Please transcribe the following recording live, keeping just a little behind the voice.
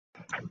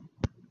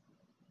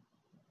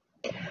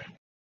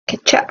Okay,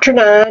 Chapter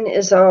 9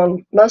 is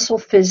on muscle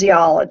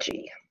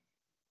physiology.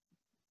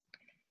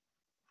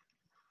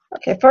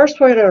 Okay, first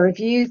we're going to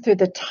review through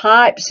the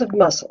types of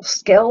muscle.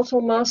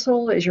 Skeletal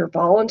muscle is your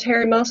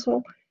voluntary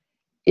muscle.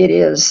 It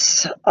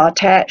is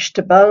attached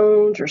to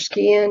bones or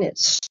skin.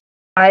 It's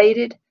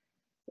striated,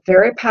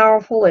 very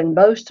powerful, and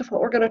most of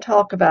what we're going to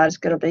talk about is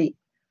going to be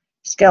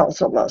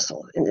skeletal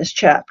muscle in this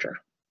chapter.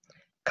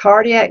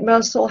 Cardiac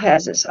muscle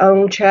has its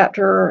own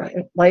chapter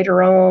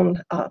later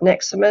on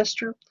next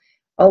semester,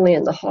 only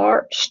in the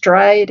heart,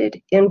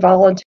 striated,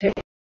 involuntary,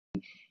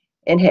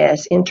 and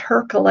has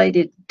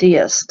intercalated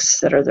discs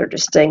that are their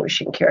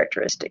distinguishing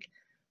characteristic.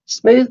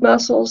 Smooth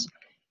muscles,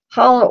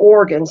 hollow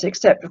organs,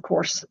 except of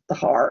course the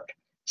heart,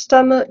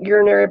 stomach,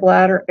 urinary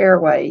bladder,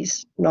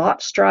 airways,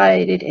 not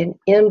striated and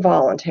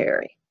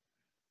involuntary.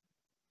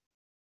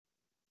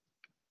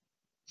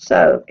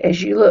 So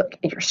as you look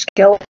at your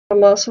skeletal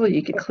muscle,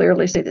 you can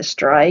clearly see the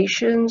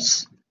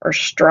striations or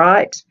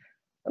stripes,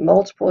 the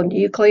multiple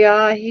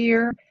nuclei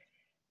here,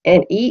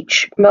 and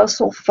each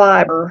muscle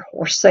fiber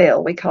or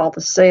cell, we call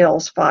the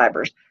cells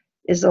fibers,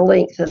 is the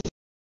length of the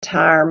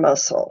entire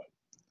muscle.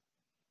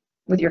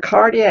 With your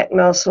cardiac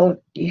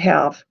muscle, you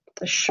have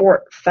the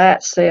short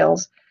fat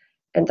cells,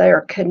 and they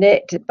are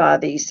connected by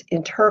these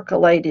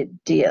intercalated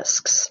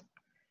discs.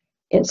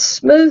 In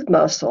smooth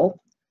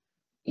muscle,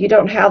 you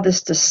don't have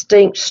this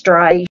distinct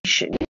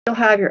striation. You still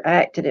have your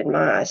actin and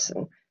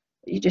myosin.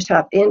 You just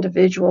have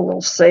individual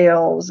little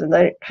cells, and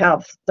they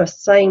have the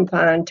same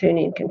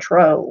fine-tuning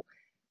control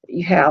that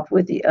you have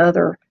with the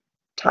other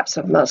types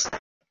of muscle.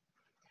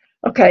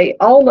 Okay,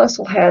 all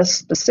muscle has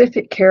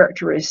specific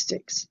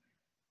characteristics.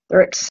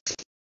 They're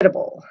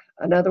excitable.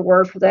 Another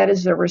word for that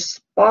is they're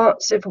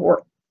responsive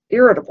or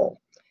irritable.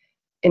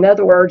 In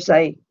other words,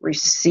 they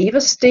receive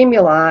a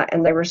stimuli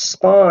and they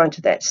respond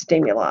to that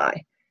stimuli.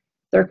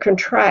 They're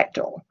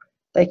contractile.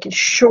 They can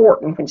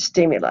shorten when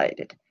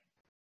stimulated.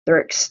 They're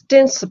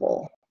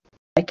extensible.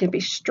 They can be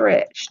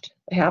stretched.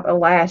 They have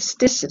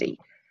elasticity.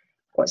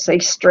 Once they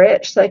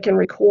stretch, they can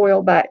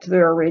recoil back to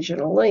their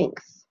original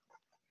length.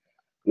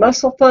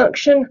 Muscle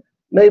function,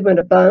 movement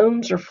of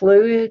bones or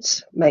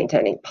fluids,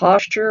 maintaining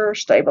posture,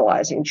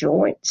 stabilizing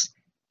joints,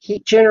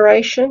 heat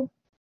generation.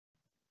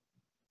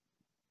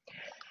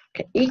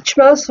 Okay, each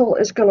muscle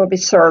is going to be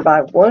served by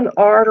one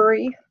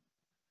artery,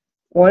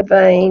 one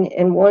vein,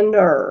 and one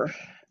nerve,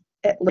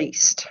 at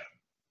least.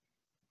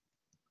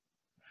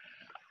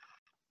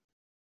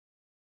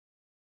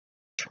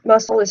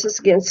 Muscle, this is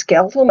again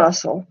skeletal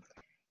muscle,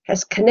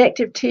 has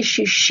connective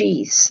tissue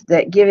sheaths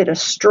that give it a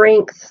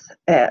strength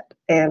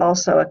and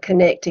also a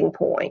connecting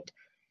point.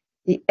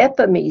 The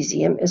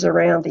epimysium is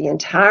around the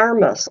entire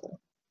muscle.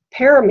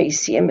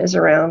 Paramysium is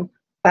around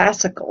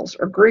fascicles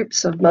or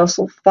groups of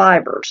muscle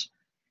fibers.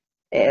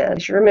 And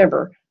as you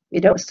remember, we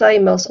don't say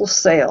muscle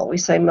cell, we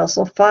say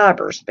muscle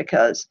fibers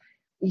because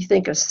you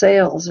think of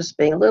cells as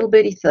being little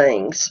bitty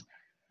things,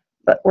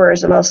 but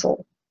whereas a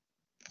muscle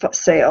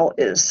cell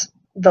is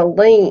the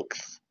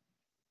length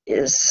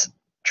is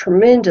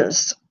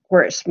tremendous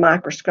where it's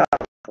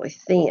microscopically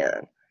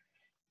thin.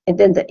 And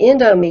then the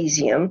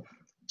endomysium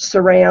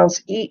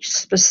surrounds each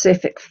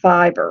specific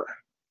fiber.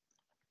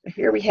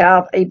 Here we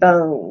have a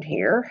bone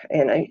here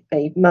and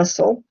a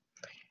muscle,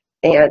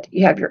 and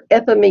you have your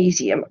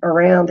epimysium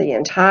around the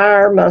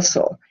entire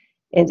muscle,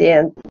 and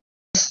then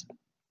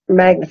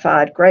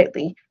magnified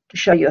greatly to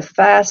show you a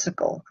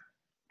fascicle.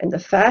 And the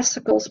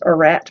fascicles are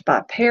wrapped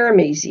by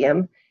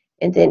paramysium,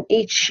 and then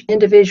each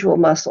individual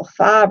muscle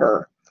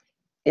fiber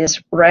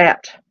is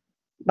wrapped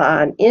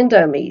by an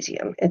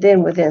endomysium. And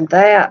then within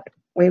that,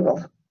 we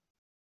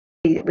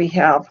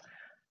have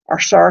our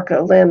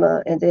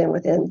sarcolemma, and then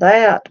within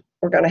that,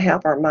 we're going to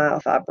have our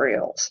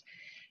myofibrils.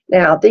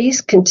 Now,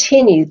 these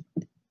continue,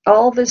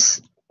 all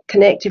this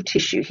connective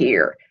tissue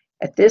here,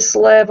 at this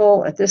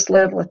level, at this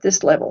level, at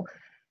this level,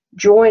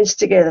 joins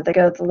together. They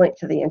go the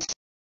length of the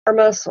entire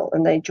muscle,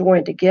 and they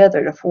join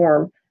together to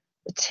form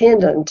the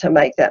tendon to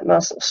make that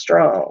muscle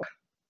strong.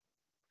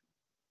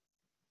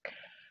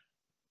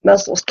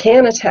 Muscles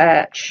can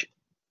attach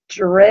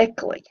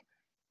directly,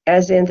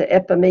 as in the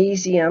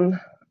epimysium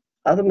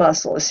of the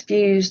muscle is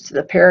fused to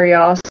the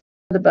periosteum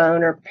of the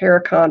bone or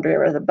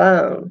perichondrium of the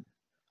bone,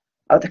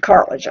 of the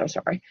cartilage, I'm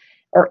sorry,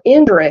 or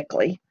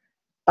indirectly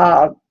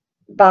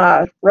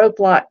by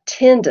rope-like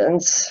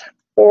tendons,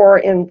 or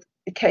in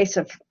the case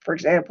of, for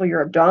example,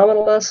 your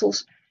abdominal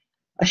muscles,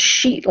 a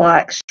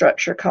sheet-like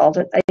structure called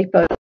an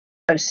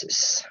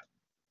aponeuroses.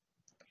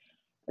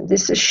 And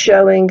this is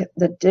showing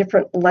the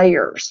different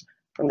layers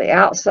from the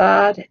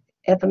outside,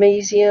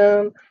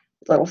 epimysium,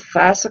 little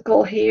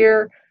fascicle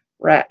here,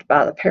 wrapped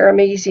by the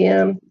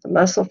paramysium, the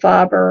muscle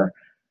fiber,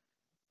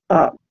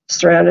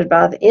 surrounded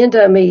by the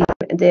endomysium,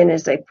 and then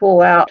as they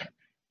pull out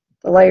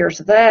the layers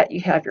of that,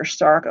 you have your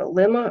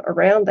sarcolemma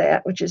around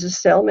that, which is a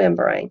cell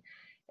membrane,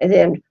 and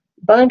then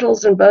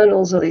bundles and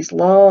bundles of these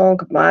long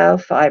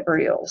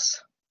myofibrils.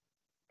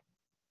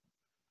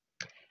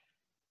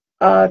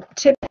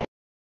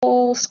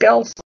 Typical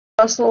skeletal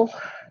muscle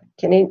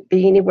can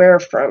be anywhere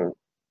from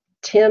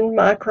 10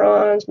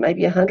 microns,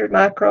 maybe 100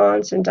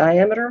 microns in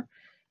diameter,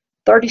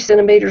 30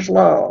 centimeters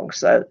long,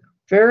 so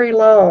very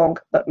long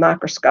but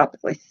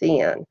microscopically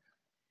thin.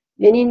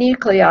 Many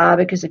nuclei,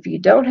 because if you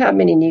don't have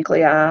many nuclei,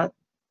 the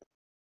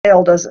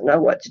cell doesn't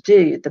know what to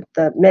do.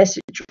 The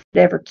message will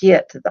never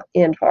get to the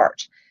end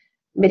parts.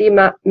 Many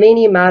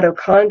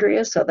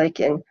mitochondria, so they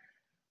can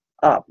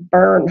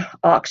burn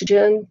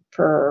oxygen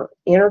for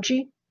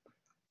energy.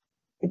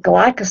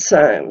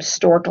 Glycosomes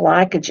store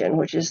glycogen,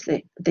 which is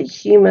the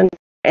human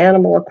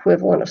animal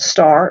equivalent of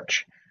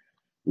starch.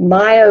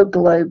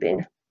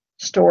 Myoglobin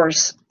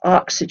stores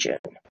oxygen,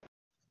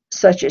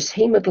 such as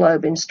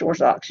hemoglobin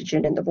stores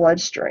oxygen in the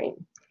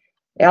bloodstream.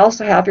 They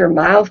also have your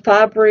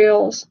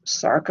myofibrils,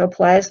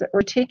 sarcoplasmic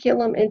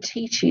reticulum, and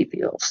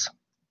T-tubules.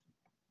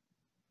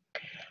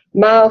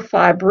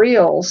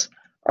 Myofibrils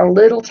are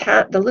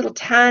the little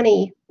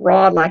tiny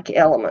rod-like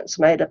elements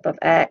made up of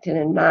actin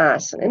and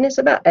myosin, and it's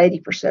about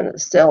 80% of the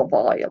cell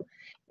volume.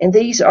 And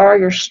these are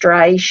your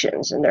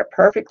striations, and they're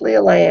perfectly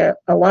aligned,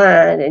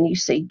 and you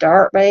see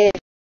dark bands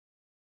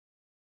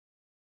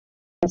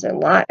and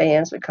light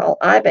bands we call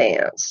I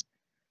bands.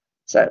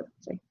 So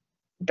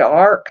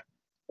dark,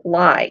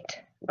 light,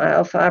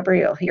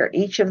 myofibril. Here,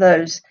 each of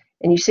those,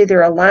 and you see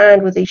they're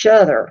aligned with each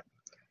other.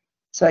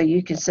 So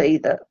you can see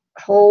the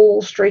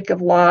whole streak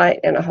of light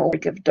and a whole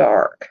streak of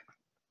dark.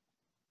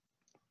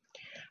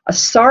 A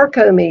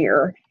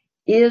sarcomere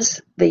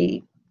is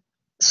the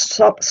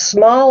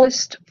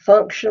smallest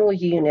functional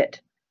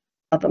unit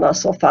of a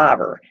muscle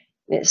fiber.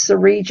 It's the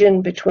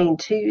region between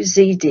two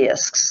Z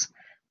discs.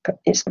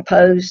 It's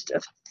composed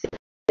of thin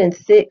and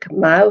thick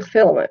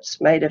myofilaments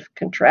made of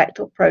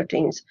contractile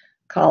proteins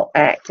called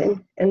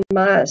actin and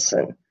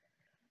myosin.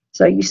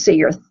 So you see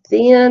your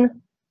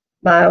thin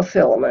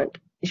myofilament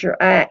is your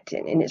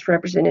actin, and it's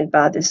represented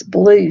by this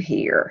blue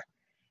here.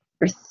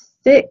 Your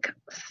thick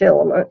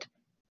filament,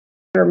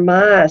 your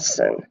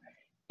myosin,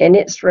 and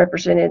it's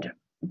represented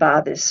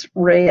by this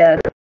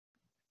red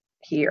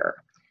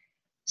here.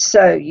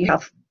 So you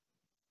have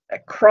a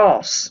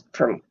cross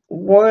from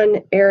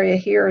one area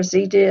here, a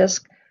Z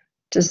disc,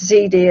 to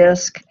Z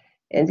disc,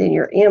 and then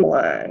your M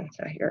line.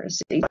 So here,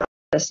 Z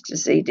disc to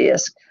Z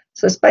disc.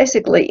 So it's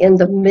basically in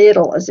the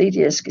middle. A Z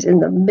disc is in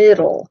the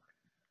middle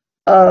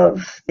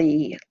of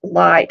the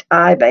light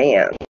I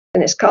band,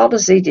 and it's called a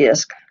Z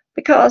disc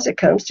because it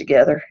comes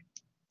together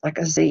like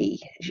a Z,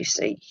 as you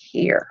see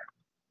here.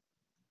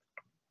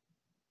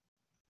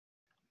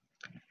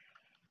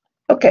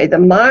 Okay, the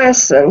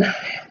myosin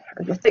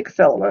are the thick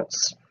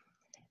filaments,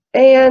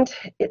 and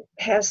it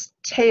has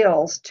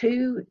tails,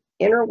 two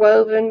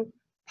interwoven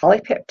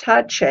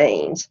polypeptide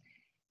chains,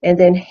 and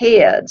then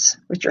heads,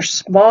 which are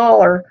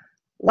smaller,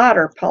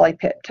 lighter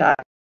polypeptide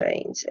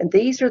chains. And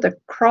these are the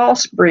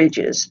cross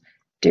bridges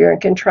during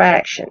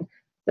contraction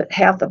that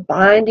have the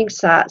binding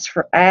sites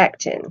for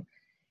actin,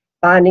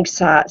 binding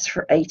sites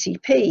for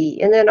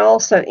ATP, and then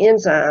also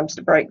enzymes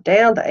to break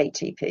down the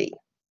ATP.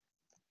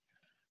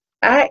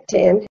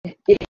 Actin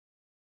is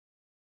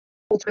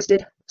a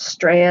twisted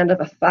strand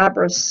of a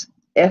fibrous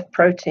F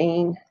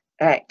protein,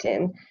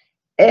 actin.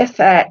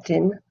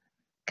 F-actin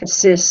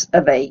consists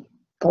of a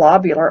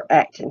globular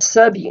actin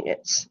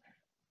subunits,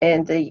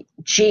 and the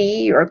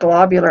G or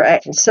globular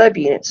actin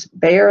subunits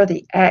bear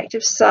the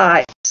active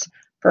sites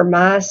for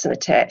myosin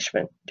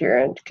attachment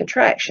during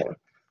contraction.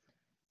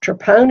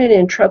 Troponin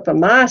and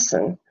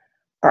tropomyosin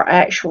are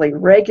actually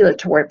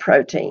regulatory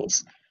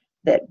proteins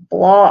that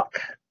block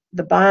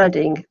the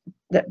binding,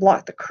 that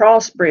block the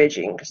cross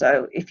bridging.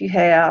 So if you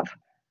have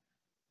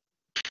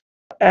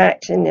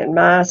actin and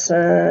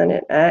myosin,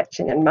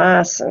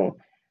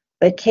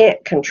 they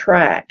can't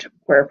contract,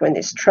 where when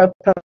this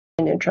troponin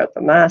and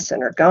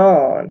tropomyosin are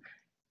gone,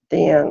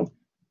 then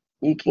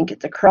you can get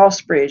the cross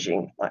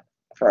bridging, like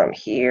from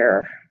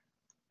here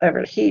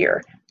over to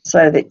here,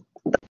 so that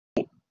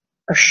they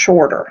are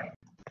shorter.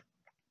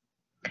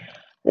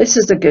 This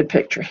is a good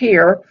picture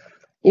here.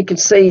 You can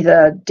see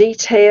the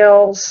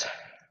details.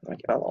 Let me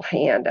get my little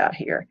hand out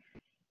here.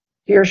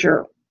 Here's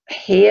your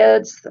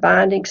heads, the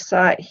binding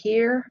site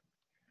here,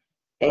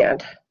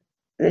 and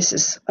this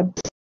is a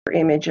better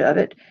image of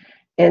it.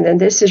 And then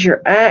this is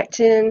your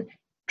actin,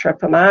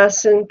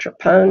 tropomyosin,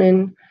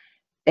 troponin,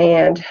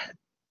 and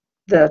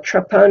the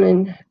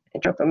troponin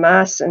and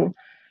tropomyosin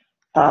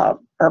are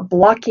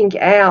blocking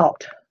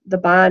out the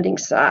binding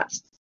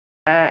sites,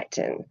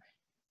 actin.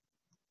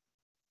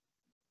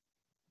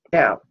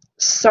 Now,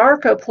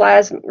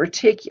 sarcoplasmic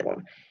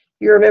reticulum.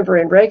 You remember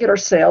in regular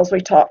cells we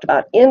talked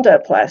about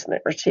endoplasmic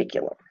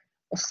reticulum.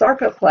 Well,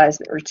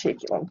 sarcoplasmic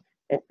reticulum,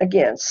 and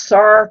again,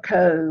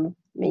 sarco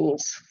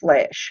means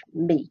flesh,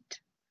 meat.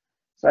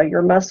 So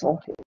your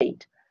muscle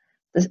meat.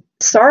 The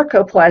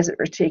sarcoplasmic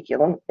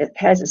reticulum, it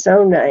has its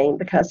own name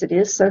because it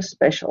is so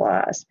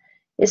specialized.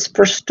 It's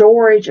for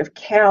storage of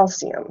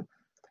calcium.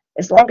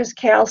 As long as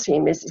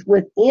calcium is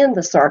within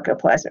the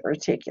sarcoplasmic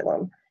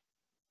reticulum,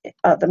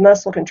 the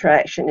muscle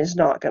contraction is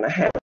not going to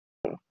happen.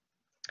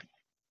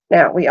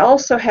 Now, we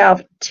also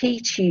have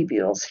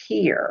T-tubules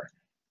here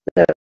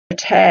that are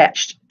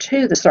attached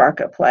to the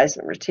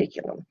sarcoplasmic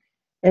reticulum.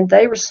 and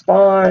they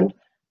respond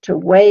to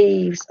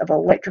waves of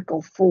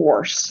electrical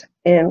force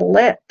and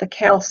let the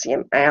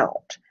calcium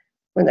out.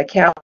 When the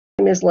calcium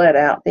is let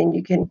out, then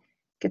you can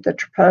get the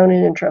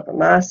troponin and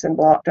tropomyosin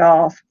blocked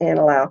off and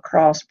allow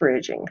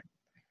cross-bridging.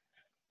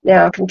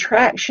 Now,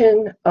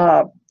 contraction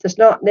does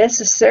not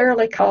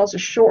necessarily cause a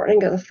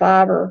shortening of the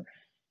fiber.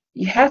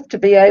 You have to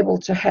be able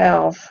to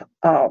have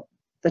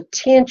the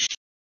tension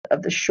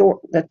of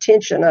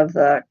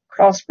the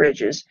cross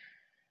bridges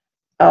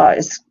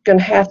is going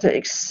to have to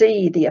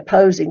exceed the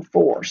opposing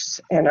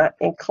force. And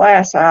in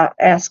class, I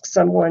asked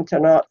someone to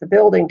knock the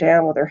building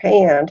down with their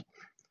hand,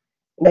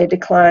 and they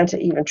declined to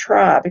even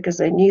try because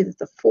they knew that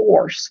the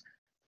force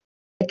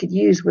they could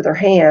use with their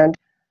hand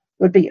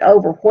would be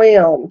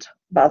overwhelmed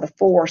by the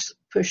force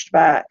pushed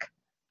back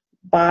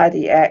by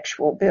the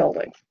actual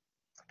building,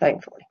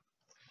 thankfully.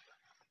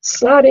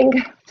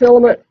 Sliding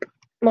filament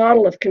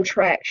model of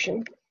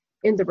contraction.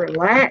 In the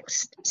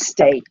relaxed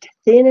state,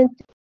 thin and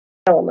thin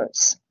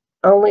filaments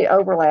only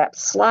overlap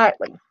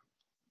slightly.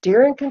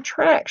 During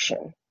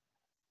contraction,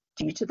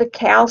 due to the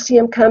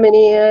calcium coming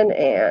in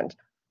and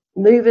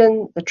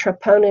moving the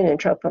troponin and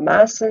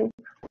tropomyosin,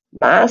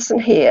 myosin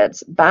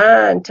heads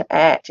bind to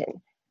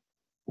actin,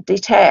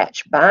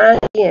 detach, bind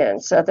in,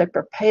 so they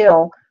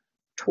propel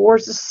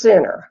towards the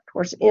center,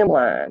 towards the M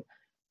line.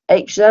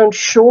 H zones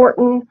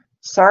shorten,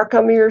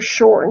 sarcomeres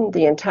shorten,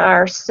 the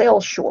entire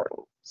cell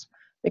shortens,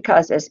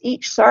 because as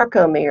each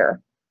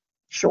sarcomere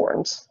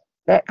shortens,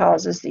 that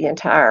causes the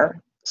entire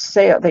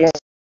cell, the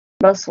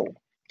muscle,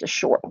 to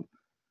shorten.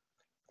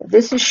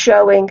 This is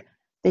showing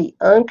the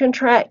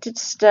uncontracted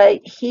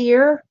state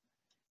here.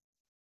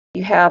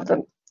 You have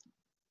the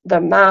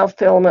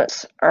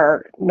myofilaments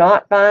are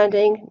not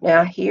binding.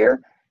 Now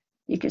here,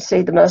 you can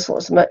see the muscle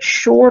is much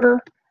shorter,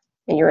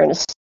 and you're in a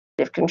state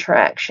of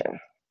contraction.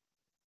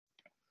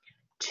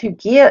 To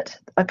get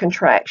a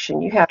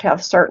contraction, you have to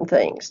have certain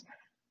things.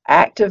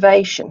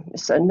 Activation,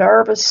 it's a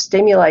nervous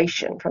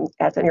stimulation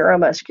at the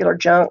neuromuscular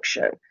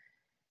junction.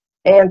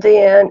 And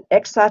then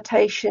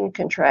excitation,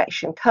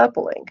 contraction,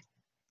 coupling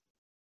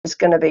is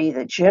going to be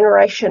the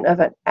generation of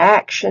an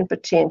action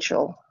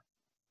potential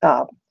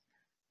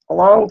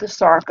along the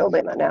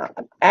sarcolemma. Now,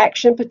 an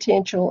action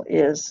potential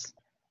is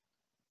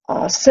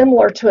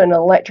similar to an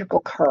electrical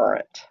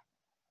current,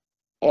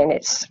 and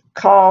it's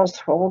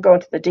caused, well, we'll go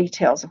into the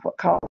details of what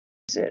causes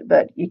it,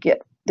 but you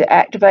get the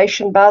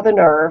activation by the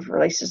nerve,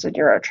 releases a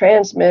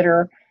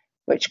neurotransmitter,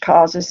 which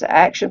causes the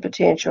action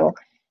potential,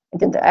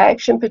 and then the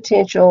action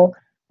potential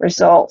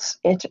results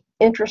into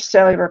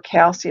intracellular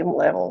calcium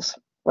levels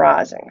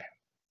rising.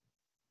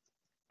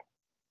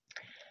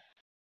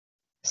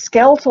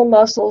 Skeletal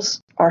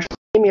muscles are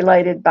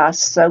stimulated by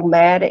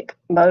somatic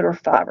motor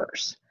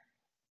fibers.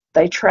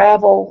 They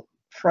travel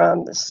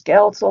from the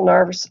central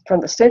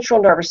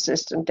nervous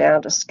system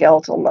down to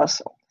skeletal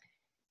muscle,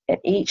 and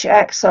each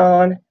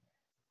axon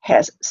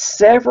has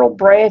several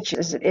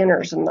branches that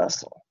enters the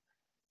muscle.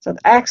 So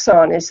the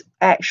axon is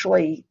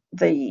actually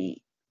the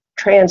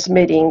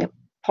transmitting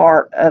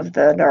part of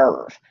the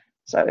nerve.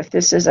 So if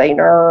this is a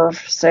nerve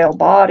cell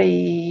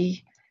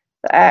body,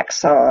 the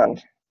axon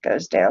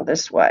goes down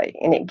this way,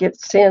 and it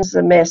sends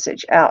the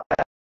message out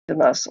to the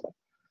muscle.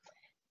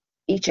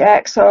 Each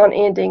axon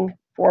ending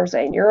forms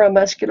a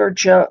neuromuscular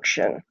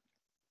junction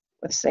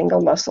with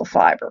single muscle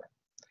fiber.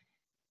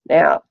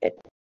 Now,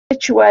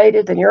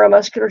 the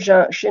neuromuscular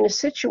junction is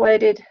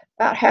situated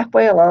about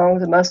halfway along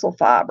the muscle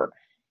fiber,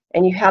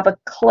 and you have a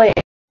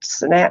cleft,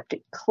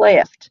 synaptic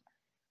cleft,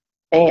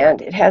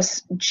 and it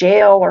has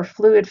gel or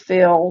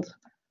fluid-filled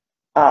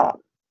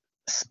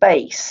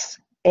space,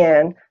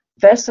 and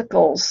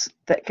vesicles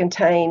that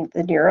contain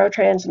the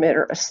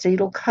neurotransmitter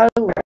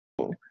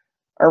acetylcholine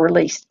are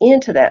released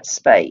into that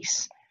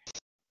space,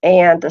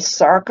 and the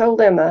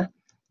sarcolemma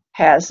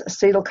has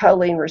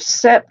acetylcholine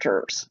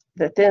receptors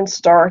that then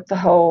start the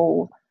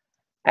whole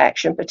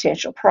action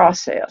potential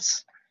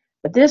process.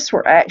 But this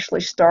we're actually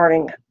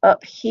starting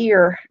up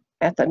here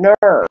at the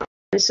nerve.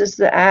 This is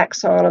the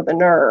axon of the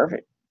nerve.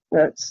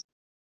 That's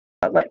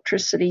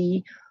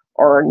electricity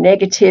or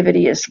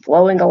negativity is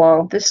flowing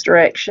along this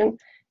direction.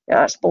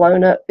 Now it's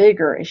blown up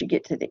bigger as you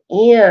get to the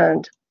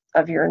end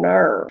of your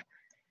nerve.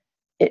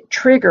 It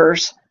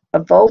triggers a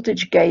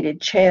voltage-gated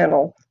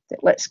channel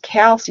that lets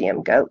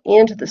calcium go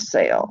into the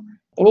cell.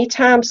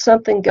 Anytime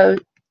something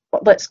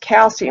lets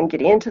calcium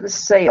get into the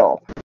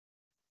cell,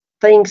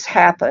 things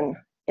happen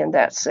in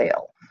that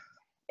cell.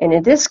 And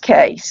in this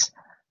case,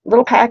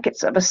 little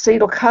packets of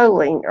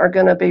acetylcholine are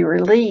going to be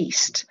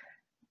released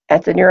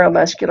at the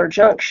neuromuscular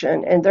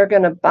junction, and they're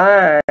going to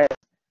bind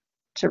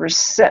to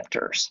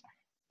receptors.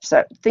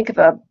 So think of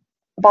a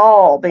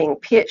ball being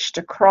pitched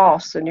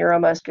across the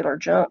neuromuscular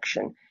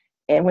junction,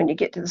 and when you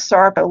get to the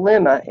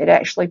sarcolemma, it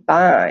actually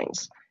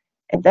binds.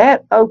 And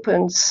that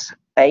opens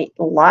a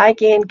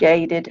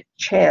ligand-gated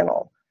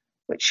channel,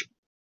 which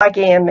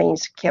ligand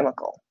means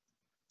chemical.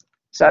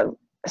 So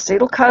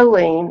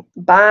acetylcholine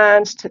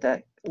binds to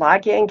the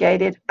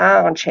ligand-gated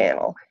ion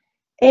channel,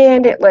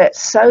 and it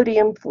lets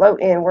sodium flow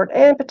inward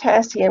and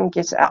potassium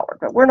gets outward.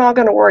 But we're not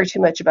going to worry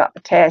too much about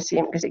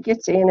potassium because it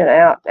gets in and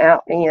out and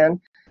in,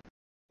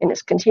 and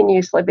it's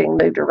continuously being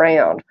moved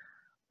around.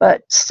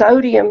 But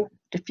sodium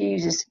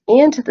diffuses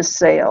into the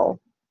cell.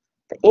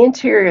 The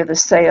interior of the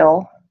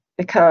cell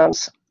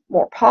becomes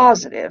more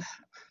positive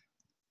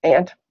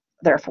and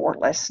therefore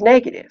less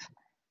negative.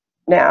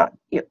 Now,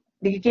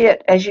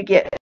 as you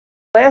get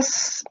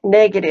less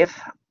negative,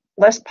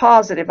 less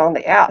positive on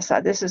the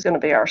outside, this is going to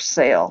be our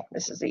cell.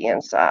 This is the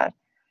inside.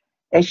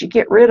 As you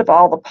get rid of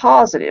all the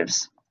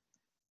positives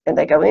and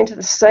they go into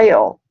the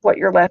cell, what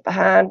you're left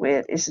behind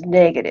with is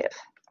negative.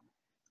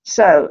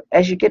 So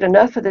as you get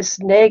enough of this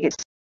negative,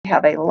 you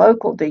have a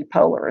local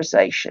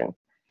depolarization.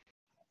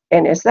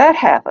 And as that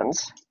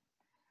happens,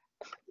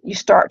 you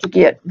start to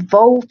get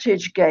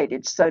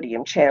voltage-gated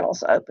sodium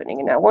channels opening.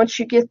 And now once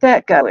you get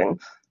that going,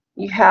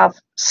 you have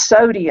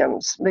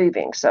sodiums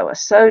moving. So a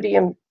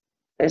sodium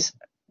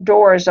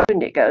door is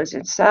opened, it goes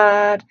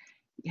inside.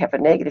 You have a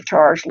negative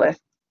charge left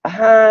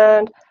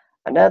behind.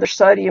 Another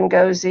sodium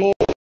goes in,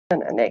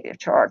 a negative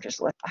charge is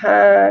left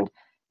behind.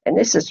 And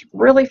this is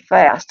really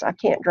fast. I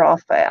can't draw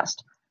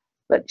fast,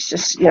 but it's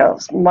just,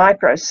 it's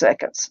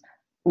microseconds.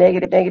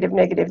 Negative, negative,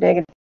 negative,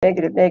 negative,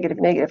 negative, negative,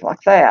 negative,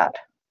 like that.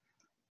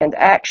 And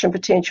the action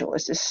potential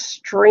is this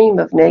stream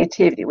of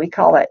negativity. We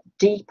call that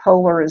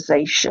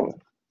depolarization.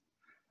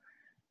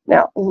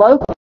 Now,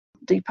 local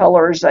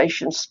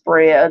depolarization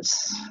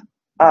spreads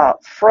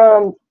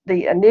from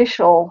the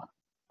initial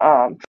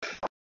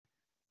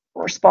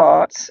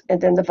response, and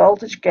then the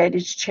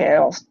voltage-gated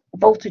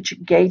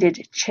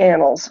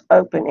channels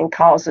open and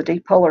cause a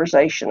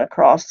depolarization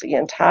across the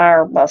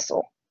entire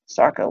muscle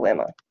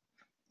sarcolemma.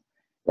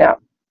 Now,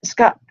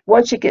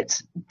 once it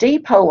gets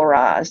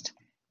depolarized,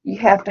 you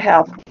have to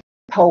have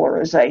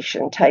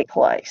polarization take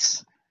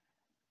place.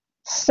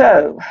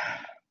 So,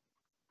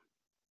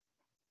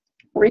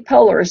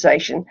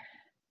 repolarization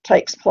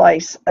takes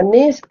place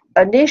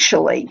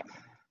initially.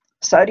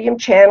 Sodium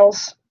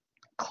channels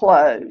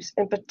close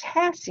and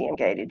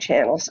potassium-gated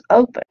channels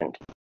opened,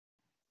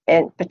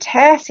 and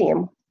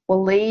potassium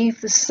will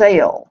leave the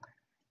cell.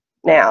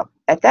 Now,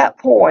 at that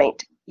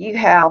point, you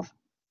have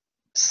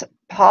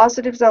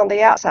positives on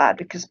the outside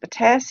because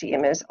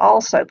potassium is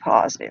also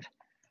positive,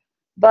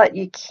 but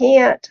you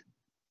can't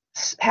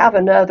have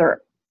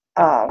another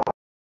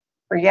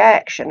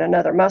reaction,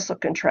 another muscle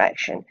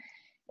contraction,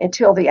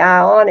 until the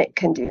ionic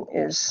condition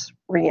is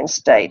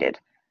reinstated.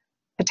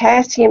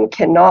 Potassium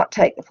cannot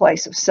take the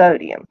place of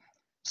sodium,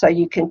 so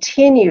you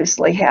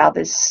continuously have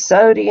this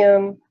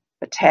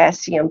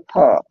sodium-potassium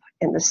pump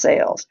in the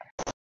cells.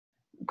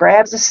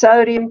 Grabs the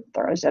sodium,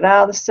 throws it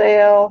out of the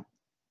cell,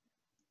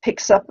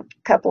 picks up a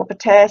couple of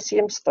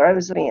potassiums,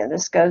 throws them in.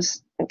 This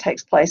goes and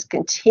takes place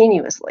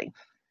continuously.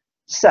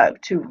 So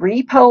to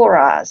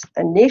repolarize,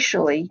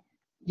 initially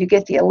you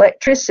get the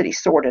electricity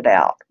sorted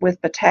out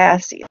with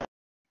potassium.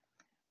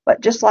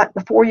 But just like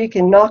before you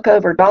can knock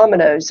over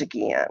dominoes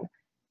again,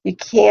 you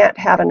can't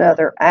have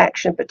another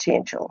action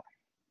potential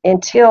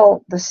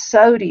until the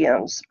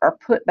sodiums are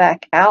put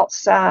back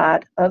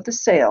outside of the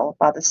cell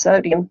by the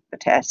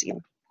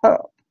sodium-potassium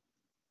pump.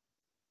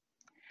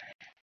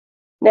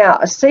 Now,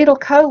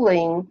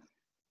 acetylcholine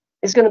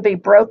is going to be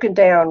broken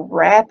down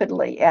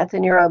rapidly at the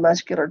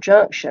neuromuscular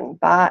junction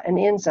by an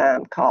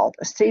enzyme called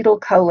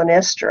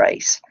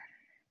acetylcholinesterase.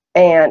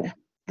 And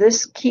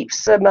this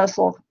keeps the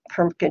muscle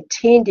from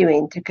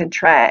continuing to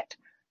contract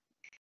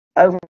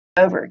over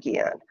and over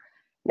again.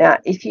 Now,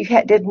 if you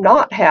did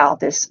not have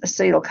this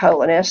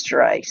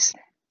acetylcholinesterase,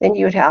 then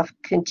you would have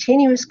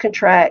continuous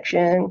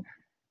contraction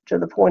to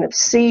the point of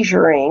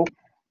seizuring.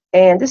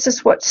 And this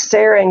is what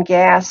sarin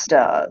gas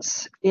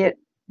does. It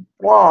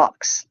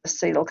blocks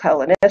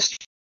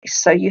acetylcholinesterase.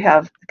 So you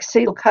have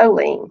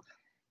acetylcholine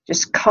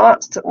just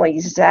constantly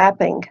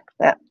zapping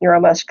that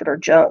neuromuscular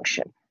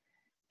junction.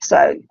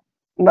 So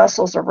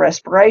muscles of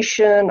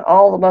respiration,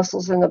 all the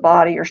muscles in the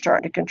body are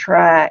starting to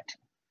contract.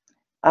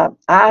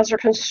 Eyes are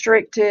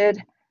constricted.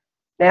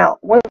 Now,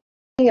 one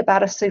thing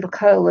about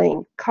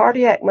acetylcholine,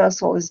 cardiac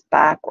muscle is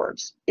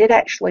backwards. It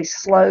actually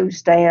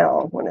slows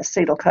down when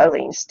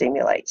acetylcholine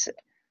stimulates it.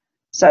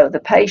 So the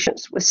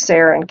patients with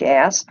sarin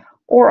gas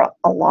or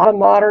a lot of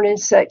modern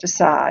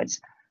insecticides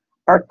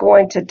are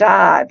going to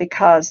die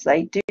because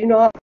they do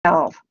not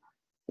have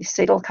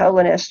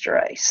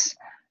acetylcholinesterase,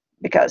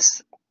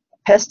 because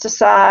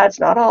pesticides,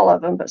 not all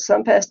of them, but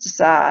some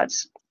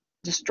pesticides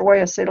destroy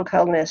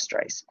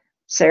acetylcholinesterase.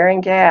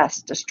 Sarin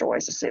gas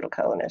destroys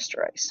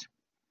acetylcholinesterase.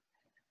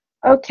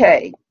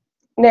 Okay,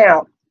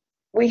 now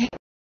we've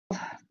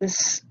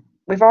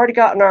already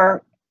gotten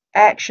our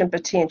action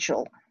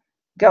potential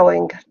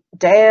going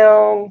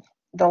down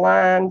the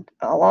line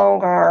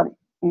along our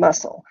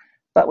muscle,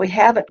 but we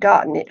haven't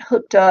gotten it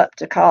hooked up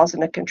to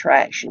causing a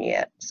contraction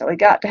yet. So we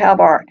got to have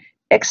our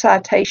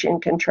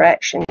excitation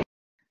contraction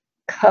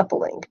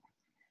coupling.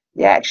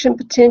 The action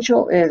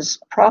potential is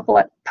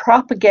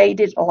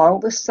propagated along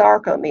the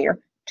sarcomere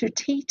to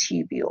T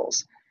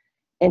tubules,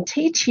 and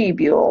T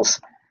tubules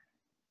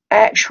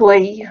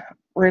actually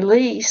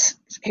release,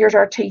 here's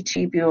our T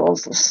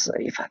tubules. Let's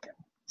see if I can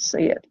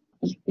see it.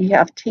 You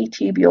have T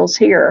tubules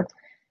here.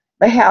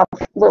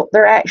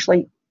 They're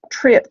actually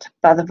tripped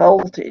by the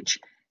voltage,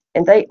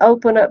 and they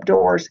open up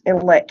doors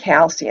and let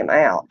calcium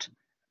out.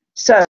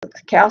 So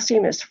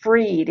calcium is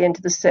freed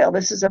into the cell.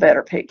 This is a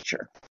better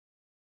picture.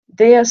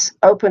 This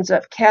opens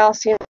up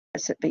calcium,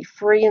 lets it be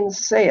free in the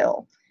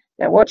cell.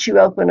 Now, once you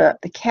open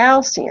up the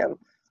calcium,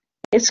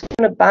 it's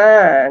going to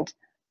bind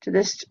to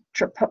this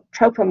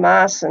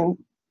tropomyosin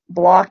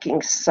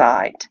blocking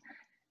site.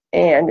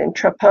 And then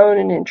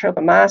troponin and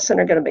tropomyosin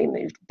are going to be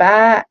moved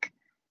back,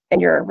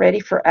 and you're ready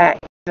for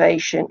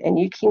activation, and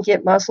you can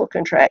get muscle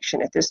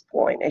contraction at this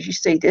point. As you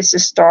see, this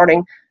is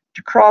starting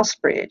to cross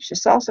bridge.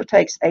 This also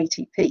takes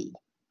ATP.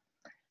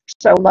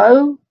 So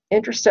low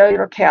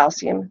intracellular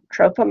calcium,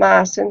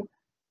 tropomyosin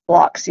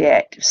blocks the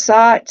active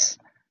sites.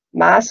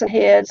 Myosin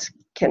heads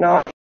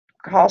cannot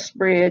cross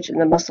bridge, and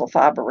the muscle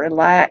fiber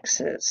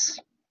relaxes.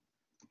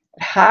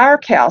 At higher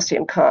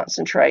calcium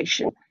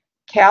concentration,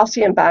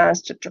 calcium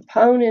binds to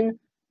troponin.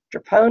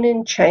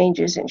 Troponin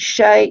changes in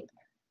shape,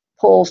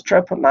 pulls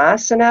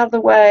tropomyosin out of the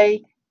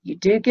way. You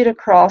do get a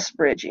cross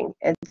bridging,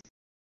 and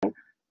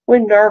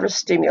when nervous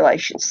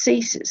stimulation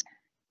ceases,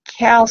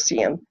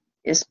 calcium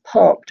is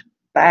pumped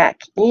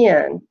back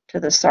in to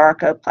the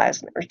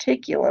sarcoplasmic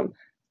reticulum,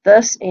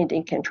 thus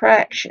ending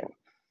contraction.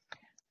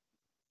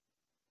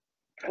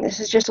 And this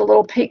is just a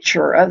little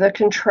picture of the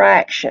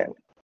contraction.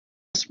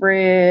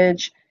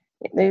 Bridge,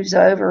 it moves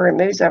over and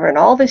moves over, and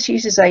all this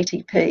uses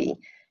ATP.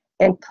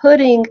 And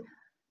putting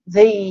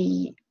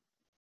the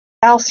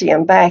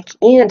calcium back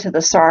into the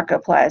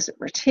sarcoplasmic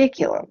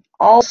reticulum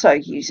also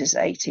uses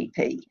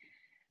ATP.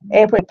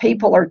 And when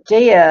people are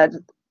dead,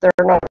 they're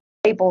not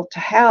able to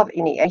have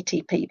any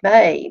ATP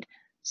made,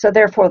 so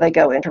therefore they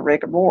go into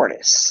rigor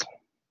mortis.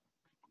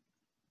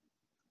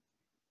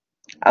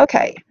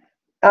 Okay,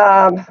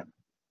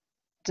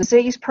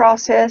 disease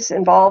process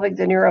involving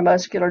the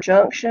neuromuscular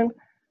junction.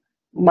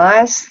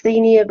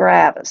 Myasthenia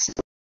gravis has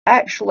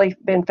actually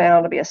been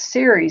found to be a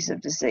series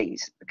of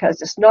disease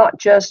because it's not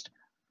just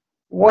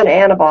one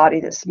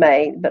antibody that's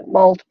made, but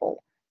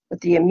multiple.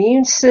 But the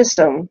immune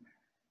system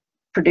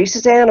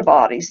produces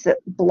antibodies that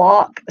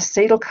block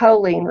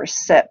acetylcholine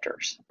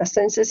receptors. Now,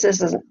 since this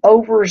is an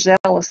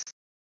overzealous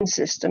immune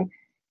system,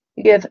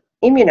 you give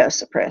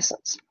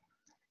immunosuppressants.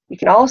 You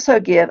can also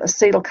give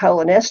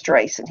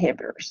acetylcholinesterase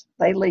inhibitors.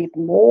 They leave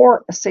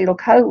more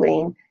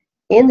acetylcholine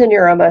in the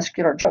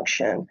neuromuscular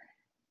junction,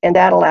 and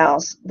that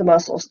allows the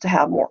muscles to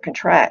have more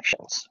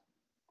contractions.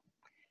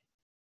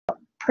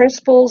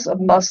 Principles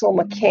of muscle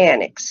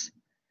mechanics.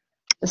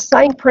 The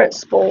same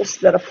principles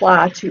that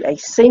apply to a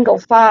single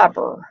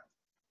fiber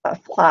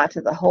apply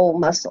to the whole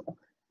muscle.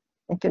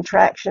 And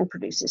contraction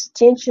produces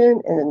tension,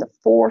 and then the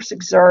force is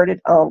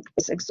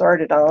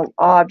exerted on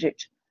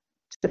object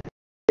to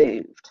be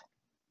moved.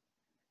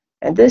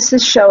 And this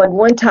is showing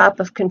one type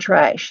of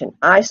contraction,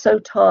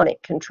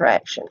 isotonic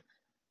contraction.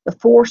 The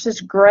force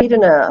is great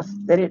enough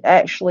that it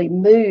actually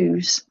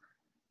moves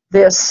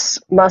the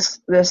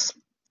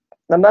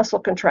muscle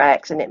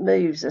contracts, and it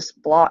moves this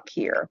block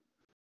here.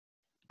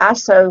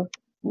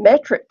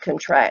 Isometric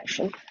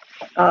contraction,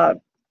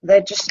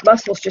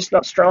 muscle's just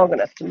not strong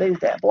enough to move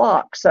that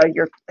block. So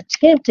you're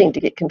attempting to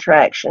get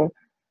contraction,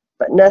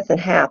 but nothing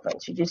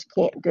happens. You just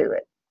can't do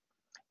it.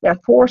 Now,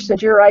 force and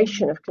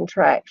duration of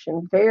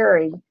contraction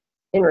vary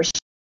in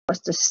response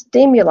to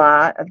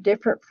stimuli of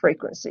different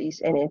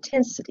frequencies and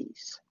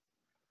intensities.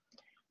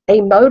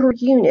 A motor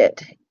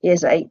unit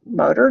is a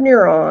motor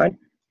neuron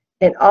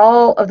and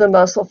all of the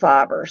muscle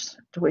fibers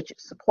to which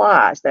it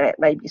supplies. That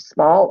may be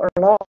small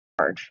or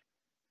large.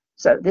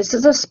 So this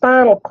is a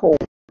spinal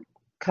cord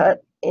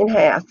cut in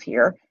half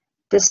here.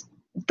 This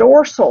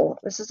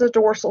is a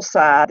dorsal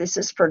side. This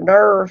is for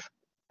nerve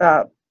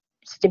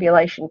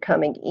stimulation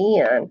coming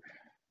in.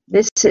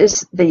 This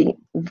is the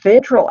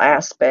ventral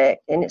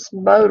aspect, and it's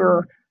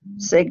motor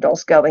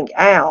signals going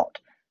out.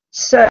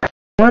 So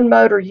one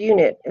motor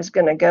unit is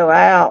going to go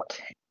out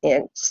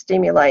and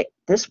stimulate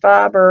this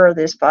fiber,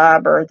 this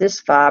fiber,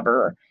 this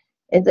fiber,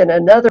 and then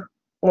another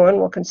one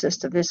will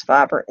consist of this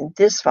fiber and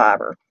this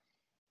fiber.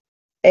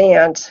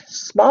 And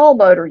small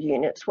motor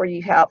units, where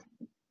you have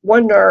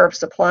one nerve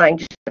supplying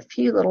just a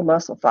few little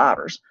muscle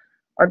fibers,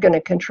 are going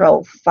to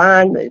control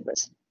fine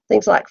movements,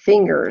 things like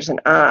fingers and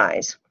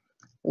eyes.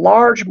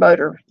 Large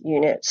motor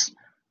units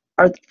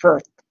are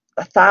for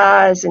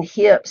thighs and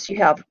hips. You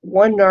have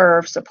one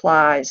nerve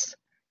supplies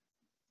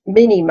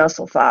many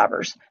muscle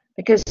fibers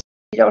because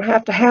you don't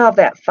have to have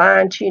that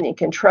fine-tuning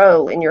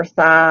control in your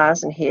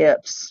thighs and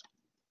hips.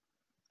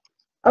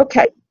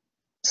 Okay,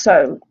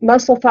 so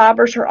muscle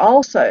fibers are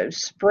also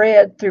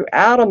spread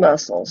throughout a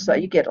muscle. So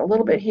you get a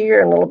little bit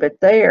here and a little bit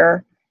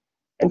there,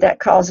 and that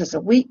causes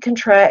a weak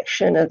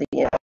contraction of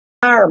the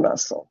entire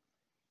muscle.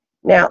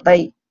 Now,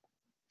 they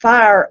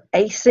fire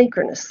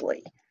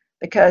asynchronously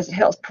because it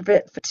helps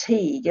prevent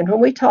fatigue. And when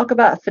we talk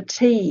about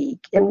fatigue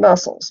in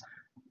muscles,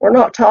 we're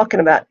not talking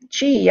about,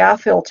 gee, I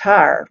feel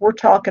tired. We're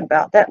talking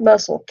about that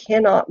muscle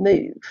cannot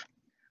move.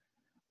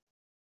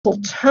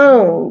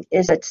 tone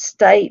is a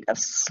state of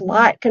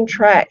slight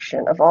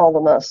contraction of all the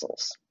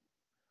muscles.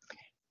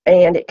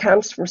 And it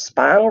comes from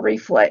spinal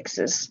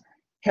reflexes,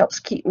 helps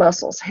keep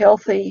muscles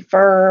healthy,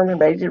 firm, and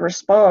ready to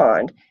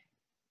respond.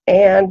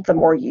 And the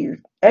more you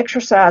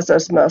exercise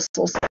those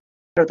muscles, the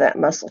better that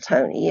muscle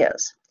tone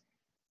is.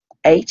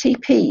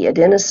 ATP,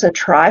 adenosine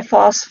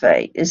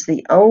triphosphate, is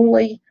the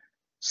only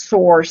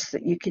source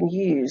that you can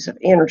use of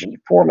energy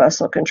for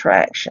muscle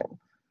contraction.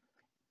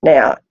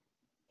 Now,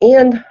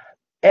 in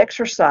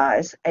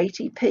exercise,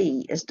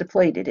 ATP is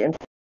depleted in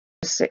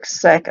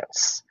 6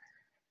 seconds.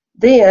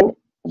 Then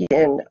you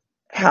can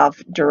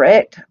have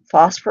direct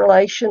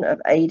phosphorylation of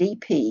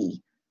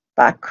ADP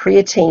by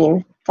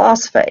creatine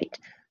phosphate.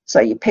 So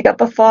you pick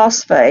up a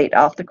phosphate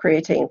off the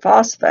creatine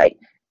phosphate,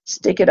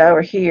 stick it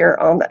over here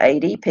on the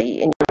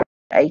ADP, and you get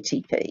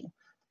ATP.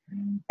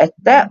 At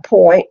that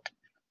point,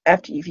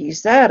 after you've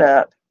used that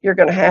up, you're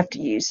going to have to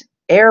use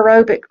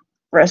aerobic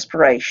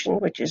respiration,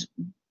 which is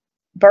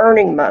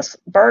burning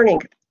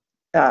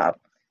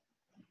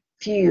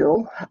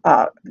fuel,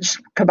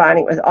 just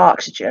combining with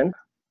oxygen,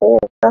 or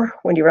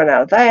when you run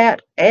out of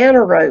that,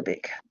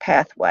 anaerobic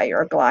pathway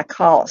or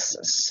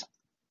glycolysis.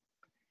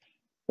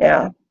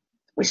 Now,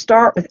 we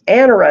start with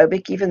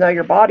anaerobic, even though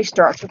your body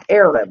starts with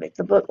aerobic.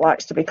 The book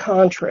likes to be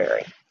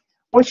contrary.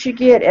 Once you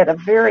get at a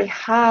very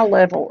high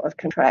level of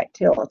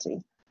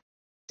contractility,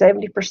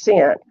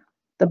 70%,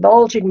 the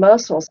bulging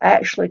muscles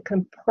actually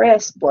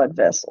compress blood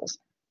vessels,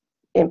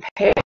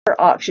 impair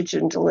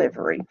oxygen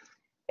delivery,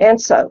 and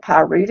so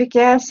pyruvic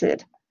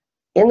acid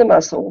in the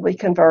muscle will be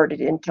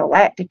converted into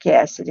lactic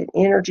acid and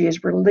energy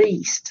is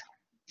released.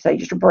 So you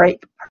just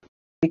break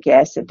pyruvic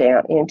acid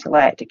down into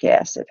lactic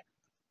acid.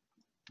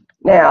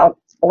 Now,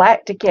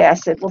 lactic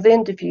acid will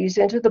then diffuse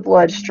into the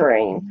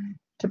bloodstream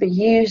to be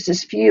used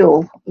as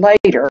fuel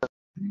later.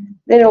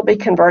 Then it will be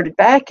converted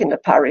back into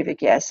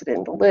pyruvic acid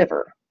in the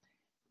liver.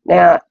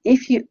 Now,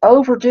 if you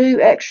overdo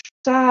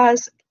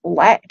exercise,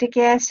 lactic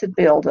acid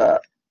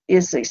buildup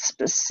is a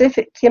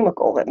specific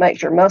chemical that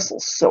makes your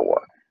muscles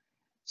sore.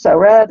 So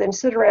rather than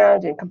sit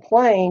around and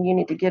complain, you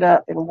need to get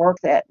up and work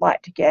that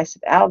lactic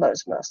acid out of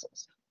those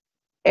muscles.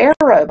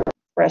 Aerobic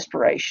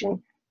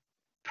respiration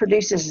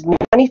produces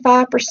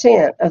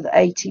 95% of the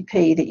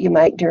ATP that you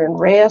make during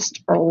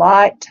rest or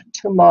light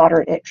to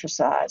moderate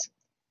exercise.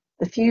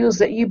 The fuels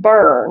that you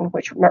burn,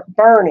 which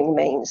burning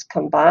means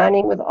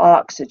combining with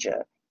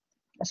oxygen.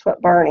 That's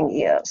what burning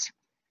is.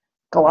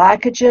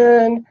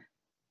 Glycogen,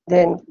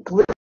 then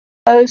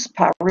glucose,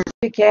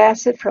 pyruvic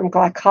acid from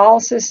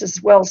glycolysis,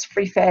 as well as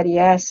free fatty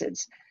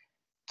acids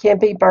can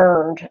be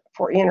burned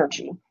for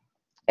energy.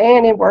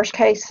 And in worst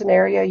case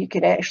scenario, you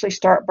can actually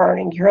start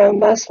burning your own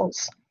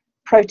muscles,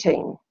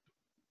 protein.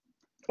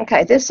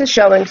 Okay, this is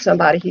showing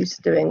somebody who's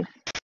doing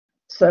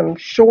some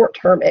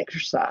short-term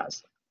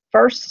exercise.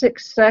 First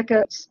 6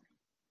 seconds,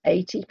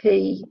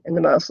 ATP in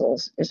the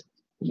muscles is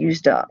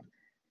used up.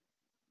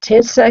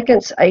 10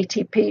 seconds,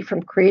 ATP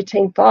from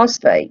creatine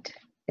phosphate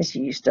is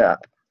used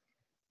up.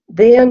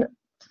 Then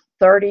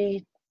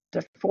 30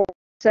 to 40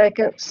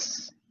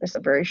 seconds, it's a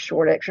very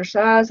short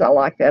exercise. I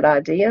like that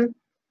idea.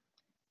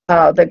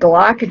 The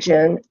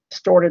glycogen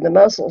stored in the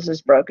muscles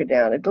is broken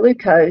down to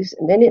glucose,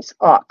 and then it's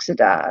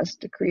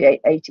oxidized to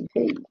create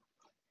ATP.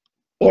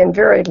 In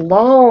very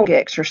long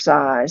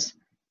exercise,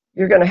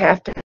 you're going to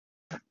have to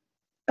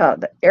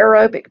the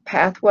aerobic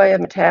pathway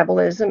of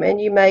metabolism,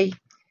 and you may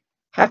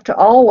have to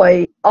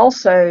always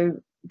also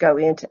go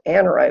into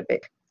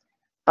anaerobic.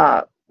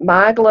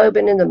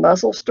 Myoglobin in the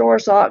muscle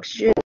stores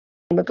oxygen,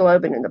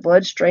 hemoglobin in the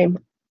bloodstream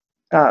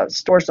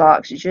stores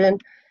oxygen.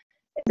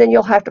 Then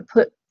you'll have to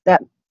put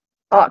that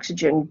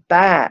oxygen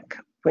back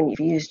when you've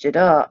used it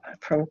up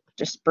from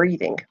just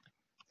breathing.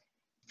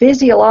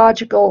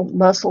 Physiological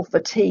muscle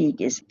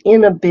fatigue is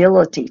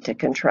inability to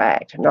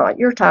contract, not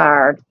you're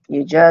tired,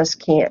 you just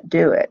can't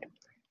do it.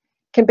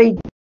 Can be due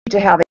to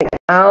having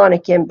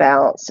ionic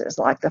imbalances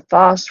like the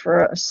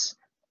phosphorus,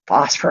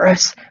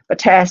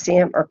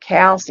 potassium, or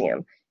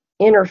calcium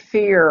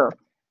interfere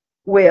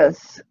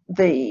with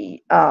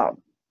the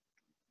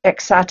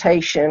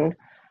excitation,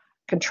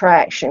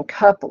 contraction,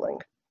 coupling.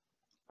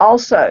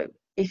 Also,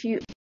 if you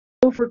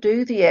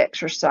overdo the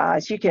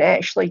exercise, you can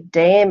actually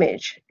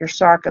damage your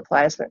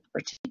sarcoplasmic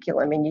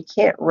reticulum and you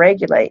can't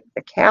regulate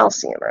the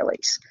calcium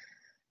release.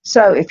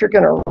 So if you're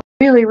going to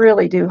really,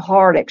 really do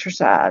hard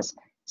exercise,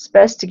 it's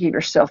best to give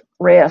yourself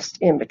rest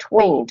in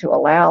between to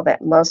allow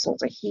that muscle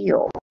to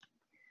heal.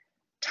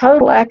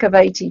 Total lack of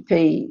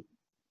ATP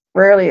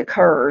rarely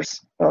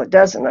occurs, well, it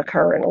doesn't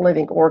occur in a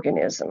living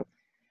organism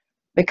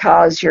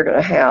because you're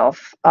going to have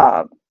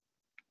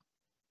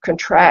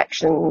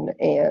contraction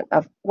and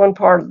of one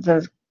part of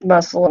the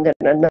muscle and then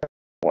another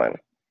one.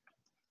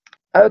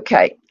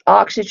 Okay,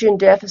 oxygen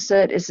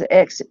deficit is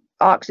the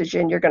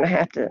oxygen you're going to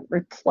have to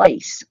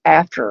replace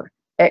after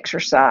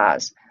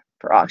exercise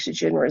for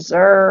oxygen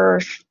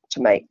reserves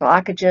to make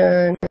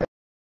glycogen.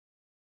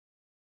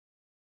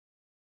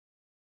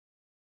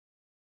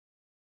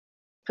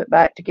 Put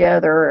back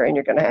together, and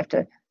you're going to have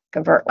to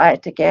convert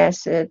lactic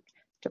acid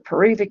to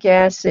pyruvic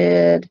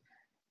acid.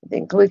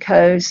 then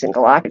glucose and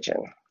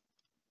glycogen.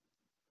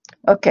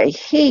 Okay,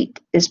 heat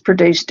is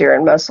produced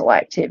during muscle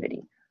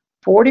activity.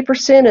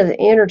 40% of the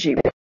energy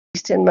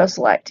released in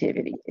muscle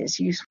activity is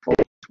useful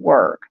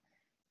work.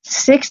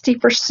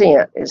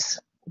 60% is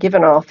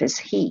given off as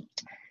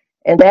heat,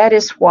 and that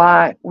is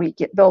why we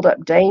build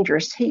up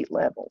dangerous heat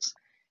levels.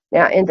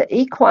 Now, in the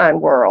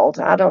equine world,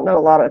 I don't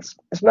know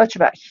as much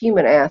about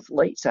human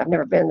athletes. I've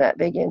never been that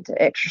big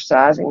into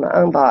exercising my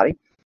own body.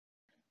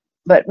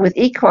 But with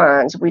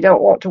equines, we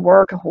don't want to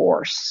work a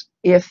horse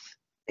if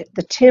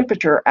the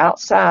temperature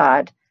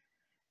outside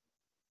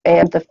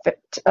and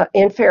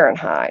in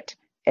Fahrenheit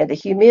and the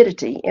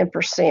humidity in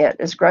percent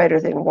is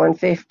greater than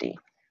 150.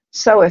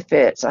 So if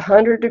it's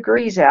 100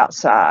 degrees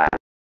outside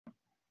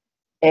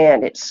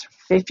and it's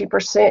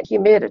 50%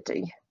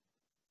 humidity,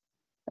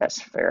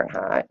 that's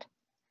Fahrenheit,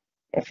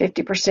 and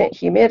 50%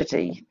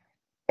 humidity,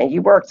 and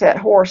you work that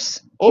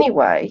horse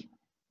anyway,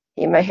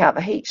 he may have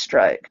a heat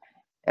stroke.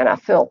 And I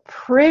feel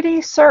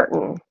pretty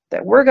certain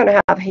that we're going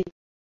to have a heat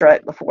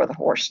stroke before the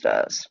horse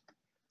does.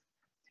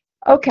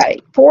 Okay,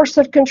 force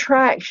of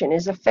contraction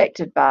is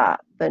affected by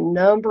the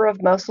number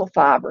of muscle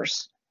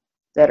fibers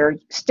that are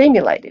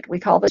stimulated. We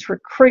call this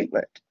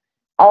recruitment.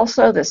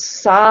 Also, the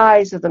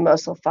size of the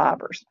muscle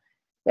fibers.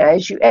 Now,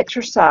 as you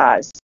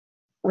exercise,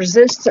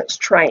 resistance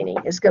training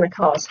is going to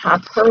cause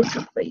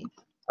hypertrophy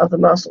of the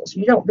muscles.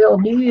 You don't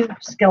build new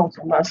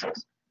skeletal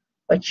muscles,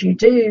 but you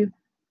do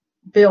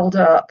build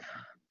up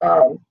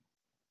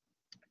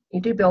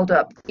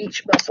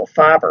each muscle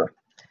fiber,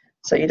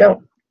 so you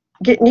don't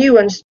get new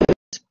ones,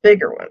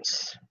 bigger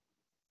ones.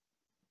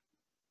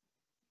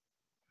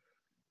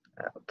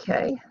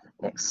 Okay,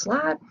 next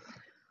slide.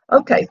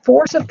 Okay,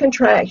 force of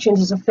contraction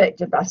is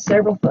affected by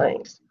several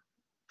things.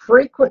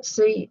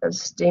 Frequency of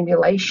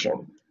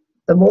stimulation.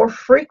 The more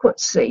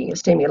frequency of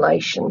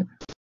stimulation,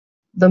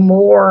 the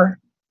more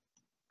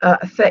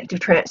effective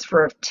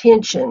transfer of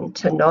tension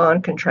to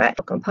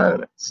non-contractile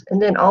components. And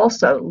then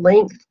also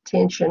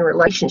length-tension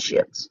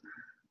relationships.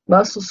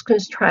 Muscles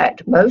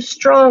contract most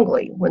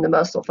strongly when the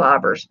muscle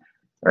fibers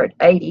are at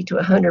 80 to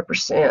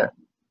 100%,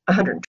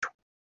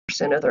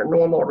 120% of their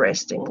normal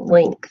resting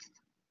length.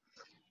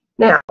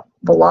 Now,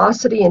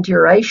 velocity and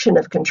duration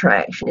of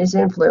contraction is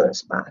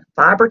influenced by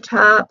fiber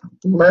type,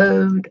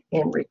 load,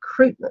 and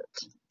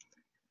recruitment.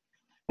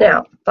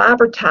 Now,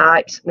 fiber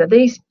types,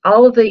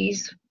 all of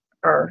these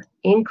are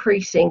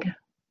increasing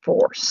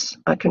force,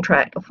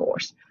 contractile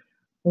force.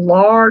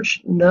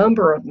 Large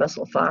number of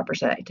muscle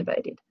fibers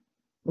activated.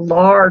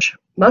 Large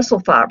muscle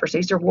fibers,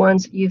 these are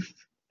ones you've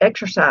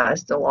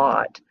exercised a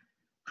lot.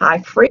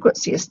 High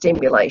frequency of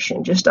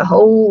stimulation, just a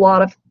whole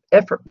lot of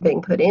effort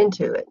being put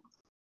into it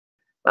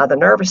by the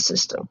nervous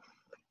system.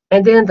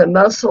 And then the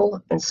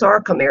muscle and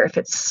sarcomere, if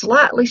it's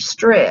slightly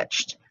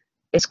stretched,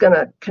 it's going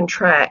to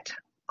contract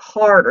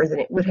harder than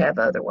it would have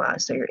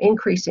otherwise. So you're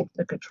increasing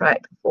the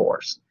contractile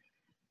force.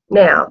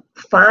 Now,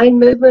 fine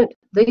movement,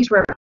 these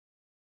represent,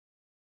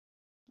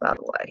 by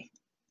the way,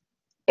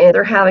 and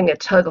they're having a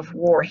tug of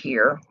war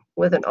here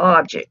with an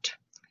object.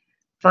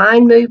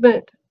 Fine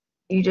movement,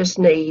 you just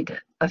need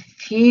a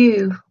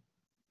few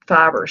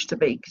fibers to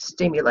be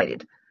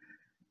stimulated.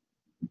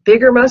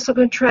 Bigger muscle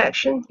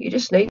contraction, you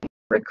just need to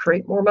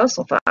recruit more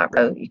muscle fiber.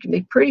 So you can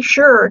be pretty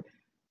sure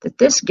that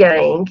this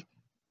gang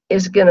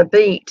is going to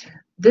beat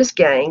this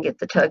gang at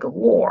the tug of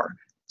war.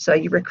 So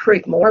you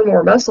recruit more and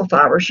more muscle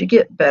fibers, you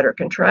get better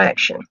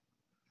contraction.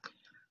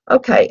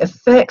 Okay,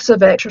 effects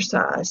of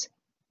exercise.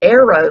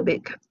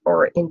 Aerobic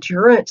or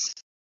endurance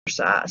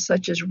exercise,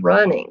 such as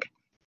running,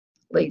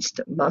 leads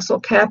to muscle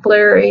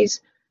capillaries,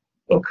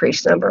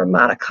 increased number of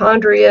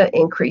mitochondria,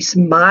 increased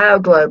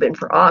myoglobin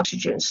for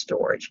oxygen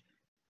storage.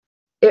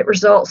 It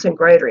results in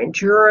greater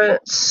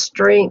endurance,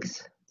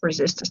 strength,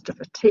 resistance to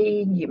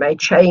fatigue. You may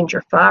change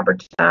your fiber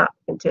type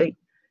until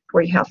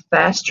where you have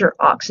faster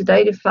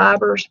oxidative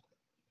fibers.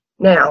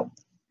 Now,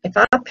 if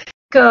I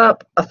pick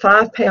up a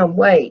 5-pound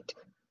weight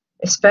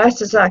as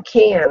fast as I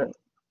can,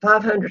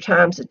 500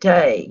 times a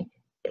day,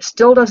 it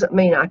still doesn't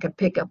mean I can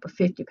pick up a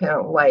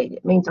 50-pound weight.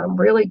 It means I'm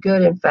really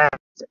good and fast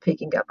at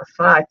picking up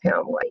a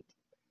 5-pound weight.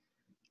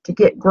 To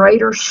get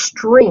greater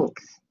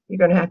strength, you're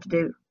going to have to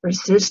do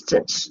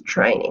resistance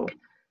training,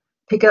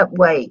 pick up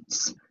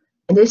weights,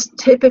 and this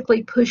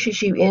typically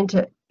pushes you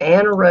into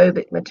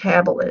anaerobic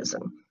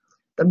metabolism.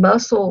 The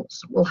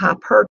muscles will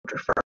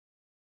hypertrophy,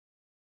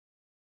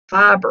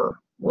 fiber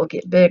will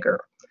get bigger.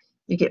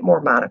 You get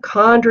more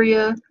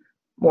mitochondria,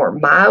 more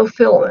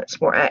myofilaments,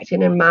 more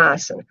actin and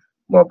myosin,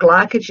 more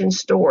glycogen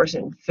stores,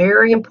 and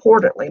very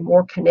importantly,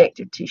 more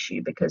connective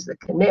tissue, because the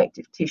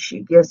connective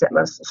tissue gives that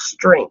muscle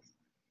strength.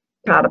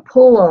 Try to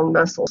pull on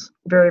muscles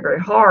very, very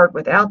hard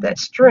without that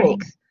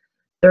strength,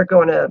 they're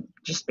going to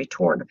just be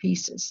torn to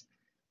pieces.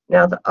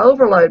 Now, the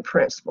overload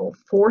principle,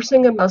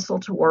 forcing a muscle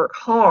to work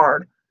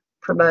hard,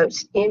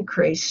 promotes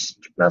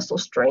increased muscle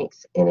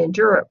strength and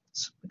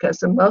endurance, because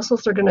the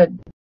muscles are going to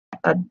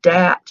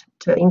adapt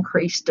to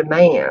increased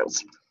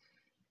demands.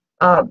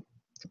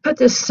 To put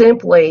this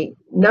simply,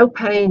 no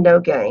pain, no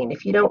gain.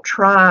 If you don't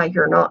try,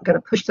 you're not going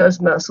to push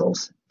those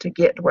muscles to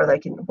get to where they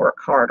can work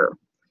harder.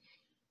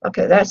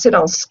 Okay, that's it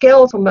on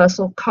skeletal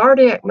muscle.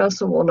 Cardiac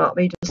muscle will not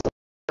be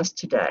discussed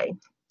today.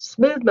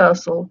 Smooth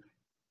muscle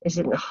is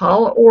in the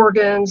hollow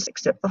organs,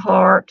 except the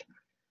heart,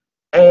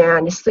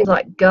 and it's things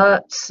like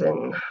guts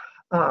and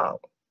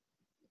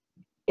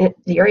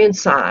your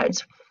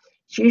insides.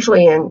 It's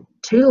usually in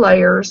two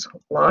layers,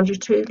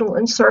 longitudinal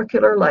and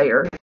circular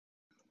layers.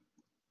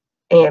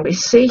 And we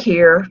see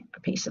here a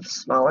piece of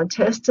small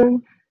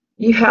intestine.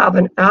 You have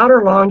an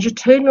outer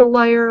longitudinal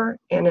layer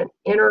and an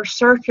inner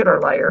circular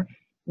layer.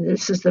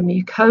 This is the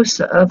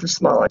mucosa of the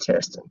small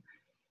intestine.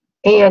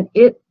 And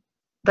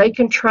they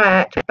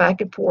contract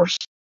back and forth.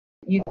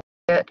 You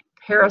get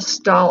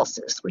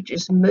peristalsis, which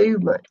is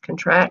movement,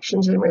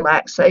 contractions and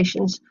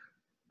relaxations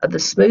of the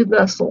smooth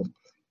muscle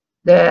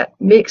that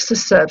mix the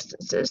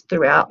substances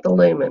throughout the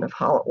lumen of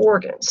hollow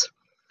organs.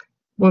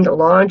 When the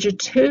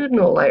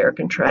longitudinal layer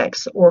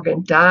contracts, the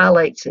organ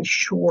dilates and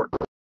shortens.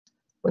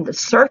 When the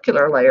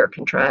circular layer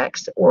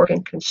contracts, the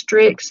organ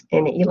constricts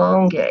and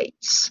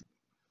elongates.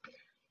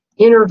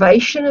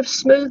 Innervation of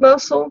smooth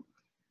muscle,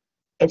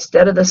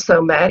 instead of the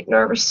somatic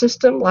nervous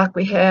system like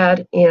we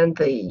had in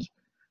the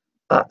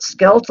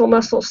skeletal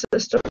muscle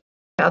system,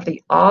 we have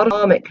the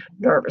autonomic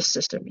nervous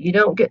system. You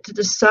don't get to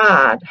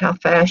decide how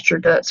fast your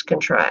guts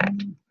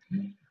contract.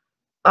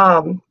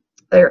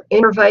 They're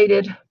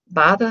innervated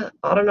by the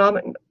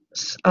autonomic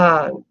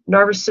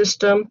nervous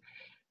system,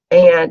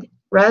 and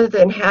rather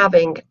than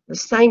having the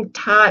same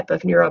type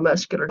of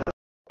neuromuscular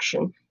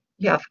junction,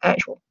 you have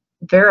actual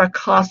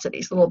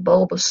varicosities, little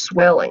bulbous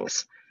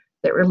swellings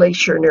that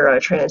release your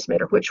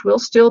neurotransmitter, which will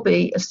still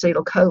be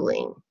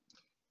acetylcholine.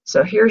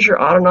 So here's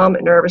your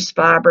autonomic nervous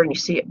fiber, and you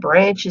see it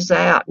branches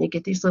out, and you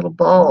get these little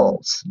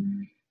balls,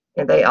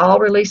 and they all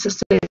release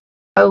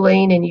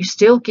acetylcholine, and you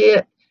still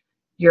get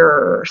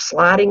your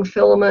sliding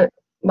filament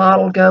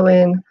model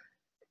going,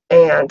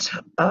 and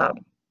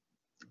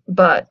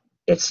but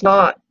it's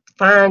not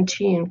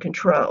fine-tuned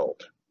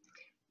controlled.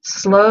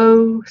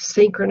 Slow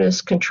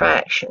synchronous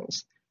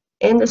contractions,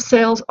 and the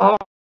cells are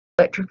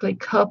electrically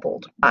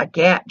coupled by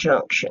gap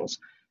junctions.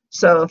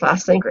 So if I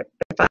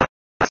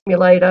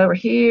stimulate over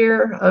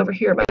here,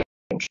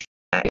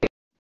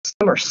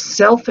 some are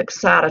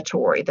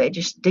self-excitatory. They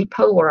just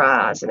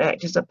depolarize and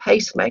act as a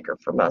pacemaker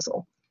for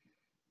muscle.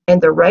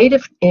 And the rate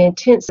of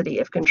intensity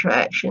of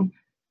contraction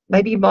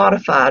may be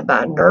modified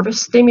by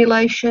nervous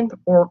stimulation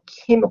or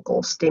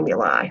chemical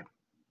stimuli.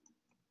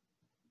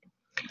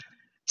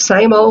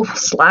 Same old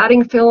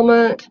sliding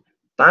filament,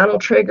 final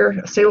trigger,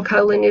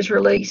 acetylcholine is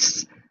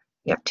released.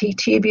 You have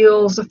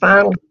T-tubules, the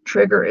final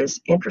trigger is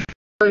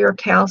intracellular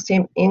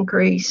calcium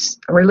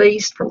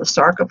released from the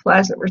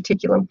sarcoplasmic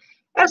reticulum,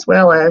 as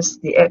well as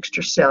the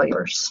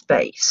extracellular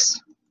space.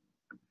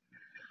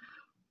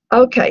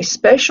 Okay,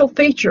 special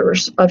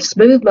features of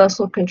smooth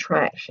muscle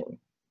contraction.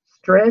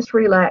 Stress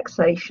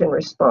relaxation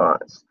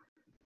response.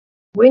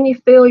 When you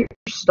feel your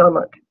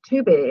stomach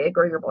too big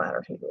or your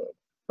bladder too big,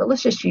 but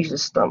let's just use the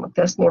stomach.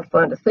 That's more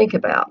fun to think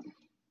about.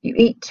 You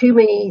eat too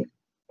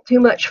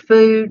much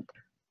food,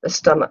 the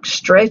stomach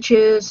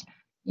stretches,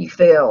 you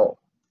feel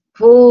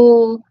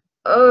full.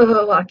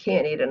 Oh, I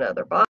can't eat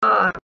another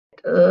bite.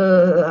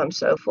 I'm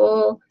so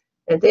full.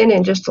 And then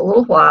in just a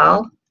little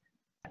while,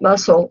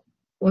 muscle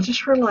will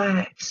just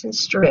relax and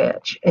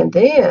stretch. And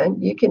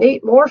then you can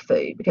eat more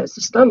food because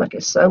the stomach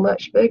is so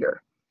much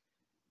bigger.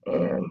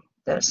 And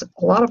that's a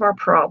lot of our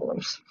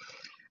problems.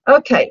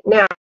 Okay,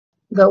 now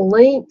the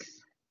length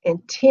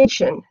and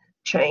tension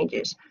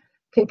changes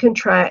can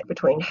contract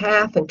between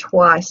half and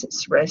twice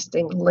its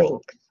resting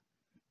length.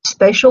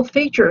 Special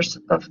features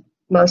of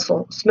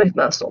smooth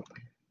muscle.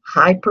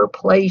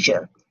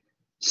 Hyperplasia.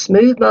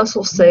 Smooth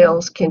muscle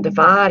cells can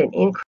divide and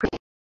increase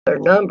their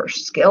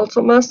numbers.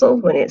 Skeletal muscle,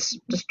 when it's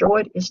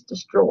destroyed, is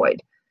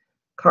destroyed.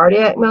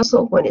 Cardiac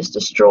muscle, when it's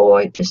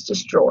destroyed, is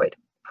destroyed.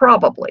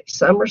 Probably.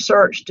 Some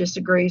research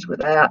disagrees with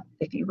that.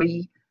 If you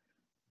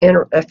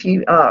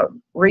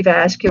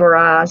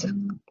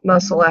revascularize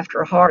muscle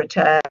after a heart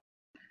attack,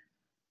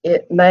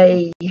 it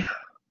may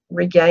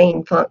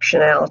regain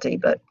functionality,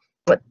 but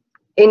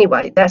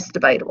anyway, that's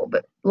debatable.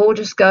 But we'll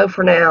just go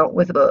for now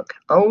with the book.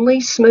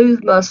 Only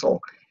smooth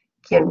muscle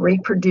can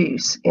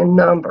reproduce in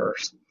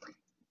numbers.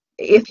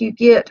 If you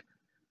get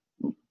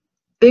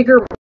bigger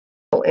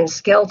muscle in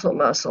skeletal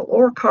muscle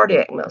or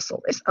cardiac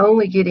muscle, it's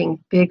only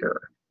getting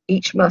bigger.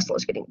 Each muscle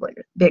is getting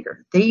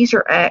bigger. These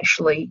are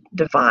actually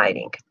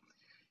dividing.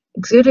 A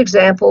good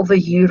example, the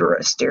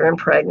uterus during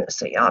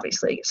pregnancy,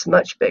 obviously, it's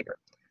much bigger.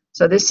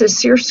 So this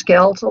is your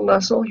skeletal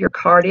muscle, your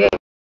cardiac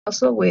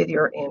muscle with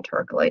your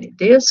intercalated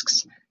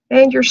discs,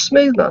 and your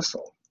smooth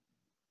muscle.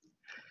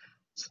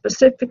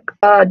 Specific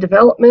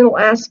developmental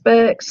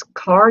aspects,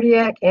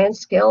 cardiac and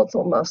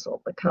skeletal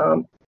muscle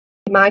become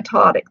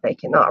mitotic. They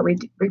cannot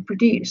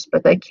reproduce,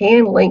 but they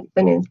can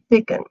lengthen and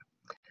thicken.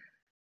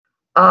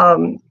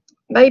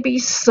 Maybe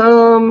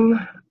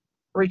some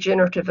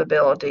regenerative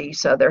ability,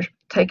 so they're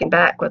taking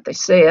back what they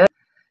said.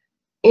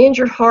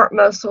 Injured heart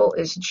muscle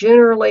is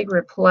generally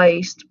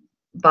replaced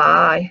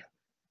by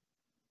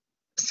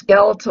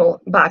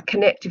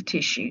connective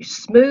tissue.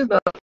 Smooth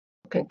muscle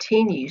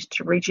continues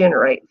to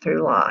regenerate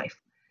through life.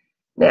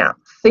 Now,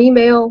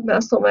 female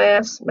muscle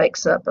mass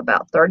makes up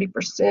about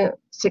 30%,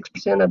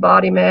 6% of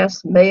body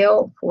mass,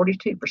 male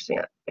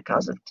 42%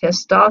 because of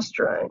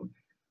testosterone.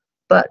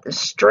 But the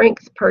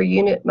strength per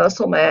unit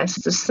muscle mass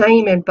is the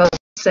same in both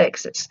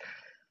sexes.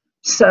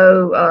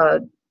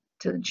 So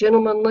to the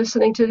gentlemen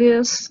listening to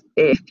this,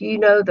 if you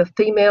know the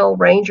female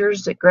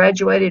Rangers that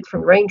graduated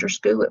from Ranger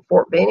School at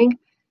Fort Benning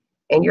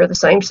and you're the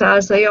same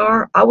size they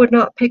are, I would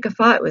not pick a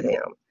fight with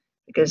them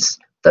because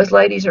those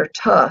ladies are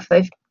tough.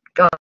 They've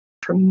got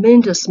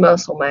tremendous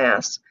muscle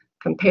mass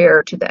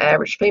compared to the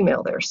average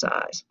female their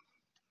size.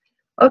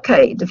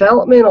 Okay,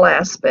 developmental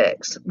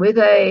aspects. With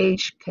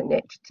age,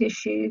 connective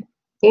tissue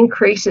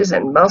increases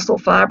and muscle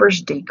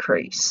fibers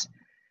decrease.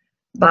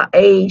 By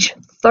age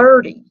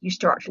 30, you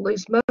start to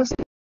lose muscle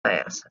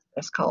mass.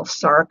 That's called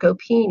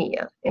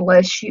sarcopenia,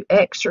 unless you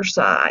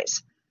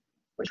exercise,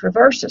 which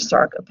reverses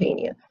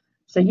sarcopenia.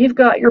 So you've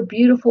got your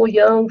beautiful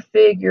young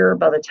figure.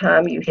 By the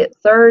time you hit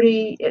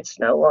 30, it's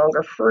no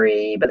longer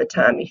free. By the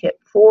time you hit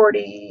 40,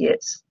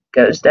 it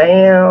goes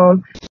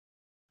down.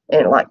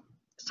 And like,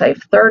 say,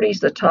 30 is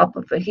the top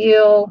of the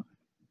hill.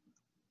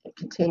 It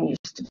continues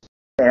to go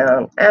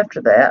down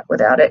after that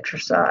without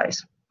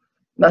exercise.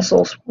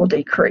 Muscles will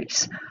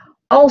decrease.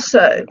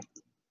 Also,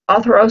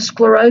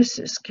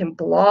 atherosclerosis can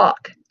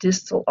block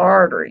distal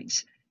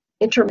arteries,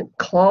 intermittent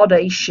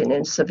claudation,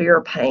 and severe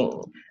pain.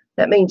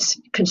 That means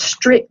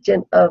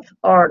constricting of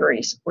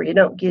arteries where you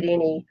don't get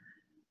any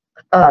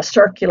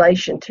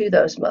circulation to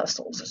those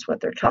muscles is what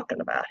they're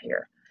talking about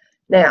here.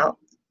 Now,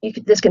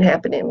 this can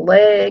happen in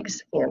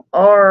legs, in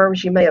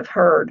arms. You may have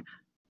heard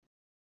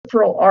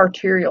peripheral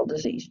arterial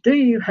disease. Do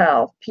you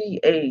have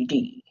PAD?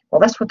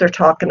 Well, that's what they're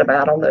talking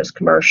about on those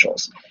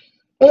commercials.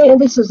 And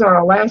this is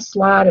our last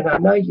slide, and I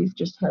know you've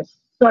just had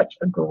such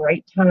a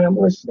great time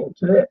listening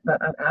to it,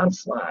 but I'm out of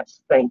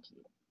slides. Thank you.